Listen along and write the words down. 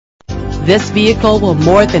This vehicle will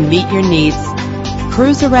more than meet your needs.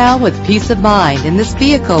 Cruise around with peace of mind in this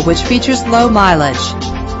vehicle, which features low mileage.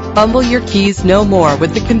 Fumble your keys no more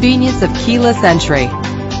with the convenience of keyless entry.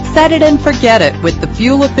 Set it and forget it with the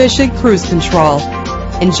fuel-efficient cruise control.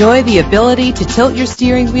 Enjoy the ability to tilt your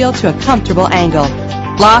steering wheel to a comfortable angle.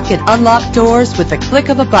 Lock and unlock doors with the click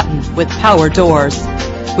of a button with power doors.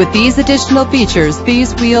 With these additional features,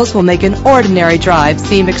 these wheels will make an ordinary drive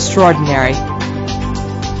seem extraordinary.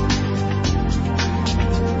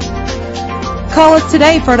 Call us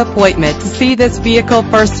today for an appointment to see this vehicle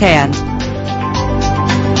firsthand.